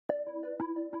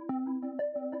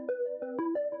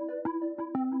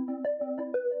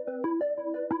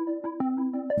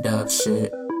Dub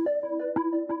shit.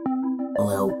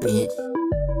 Little bitch.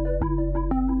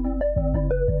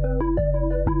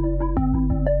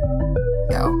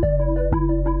 Yo.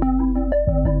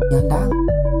 Young dog.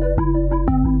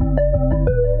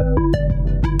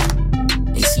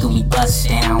 They steal me bust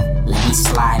down. Let me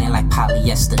slide in like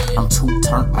polyester. I'm too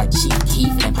turned like Chief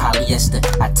Keef and polyester.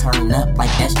 I turn up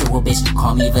like vegetable, bitch.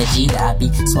 Call me Vegeta. I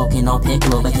be smoking on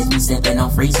piccolo because me sipping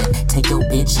on freezing. Take your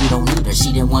bitch, you don't need her.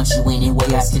 She didn't want you anyway.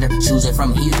 I see her. Choose it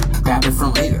from here, grab it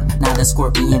from here. Not a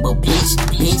scorpion, but bitch,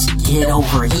 get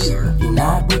over here. You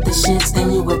not with the shits,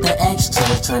 then you with the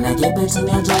extras. Tryna get between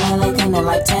your joint and like kinda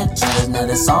like Tetris.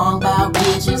 Another song about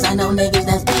bitches. I know niggas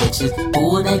that's bitches.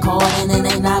 Who they callin' and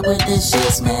they not with the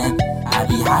shits, man. I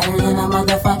be higher than a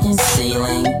motherfucking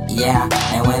ceiling, yeah.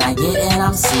 And when I get in,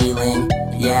 I'm sealing,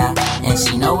 yeah. And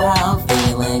she know how I'm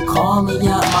feeling. Call me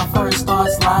up, my first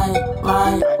thoughts like.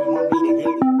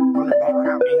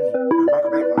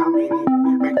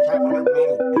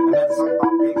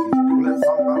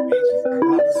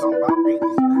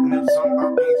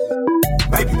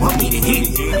 Baby want me to hit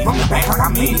it from the back like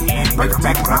I'm in it. Break her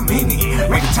back when I'm in it.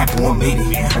 Make a tap for 1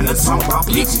 minute. Another song about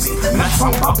bitches. Another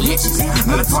song about bitches.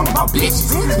 Another song about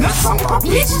bitches. Another song about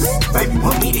bitches. Baby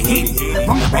want me to hit it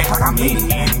from the back like I'm in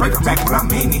it. Break her back when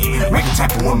I'm in it. Make a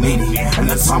tap for 1 minute.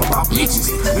 Another song about bitches.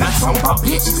 Another song about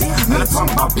bitches. Another song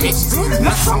about bitches.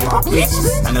 Another song about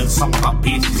bitches. Another song about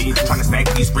bitches. Tryna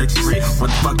stack these riches. What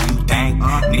the fuck you think?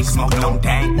 Nigga smoking on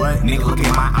dank. Nigga look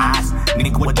in my eyes.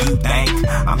 Nigga, what do you think?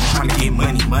 I'm just tryna get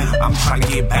money. I'm tryna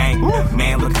get bang.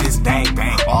 Man, look at this dang.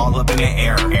 All up in the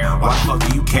air. Why the fuck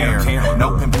do you care?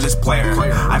 No pimp, just player.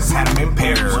 I just had him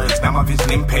impaired. Now my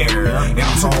vision impaired. And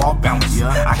I'm so off balance.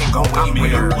 I can go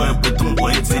anywhere. With them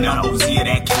woods and an OZ of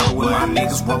that killer. With my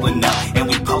niggas rolling up. And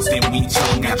we posting, we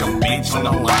chillin'. Got your bitch on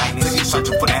the line. And she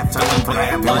searching for that felon. For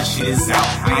that blood shit is out.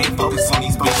 I ain't focused on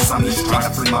these bitches. I'm just trying to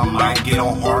free my mind. Get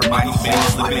on hard, mighty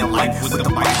finish. Living life with the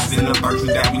vices and the virtues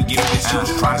that we give. This shit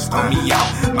was trying to start me out.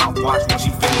 Mouthwash when she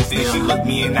finished. Then she looked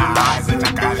me in the eyes. And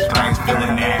I got a strange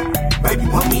feeling that baby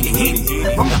want me to hit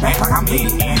it from the back like I'm in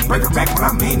it. Break her back when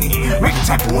I'm in it. Make a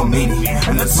tap for 1 minute.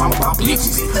 Another song about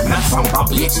bitches. Another song about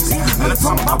bitches. Another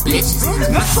song about bitches.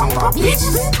 Another song about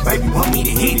bitches. Baby want me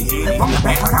to hit it from the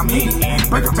back like I'm in it.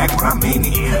 Break her back when I'm in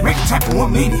it. Make a tap for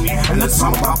 1 minute. Another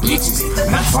song about bitches.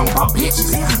 Another song about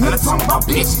bitches. Another song about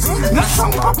bitches. Another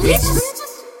song about bitches.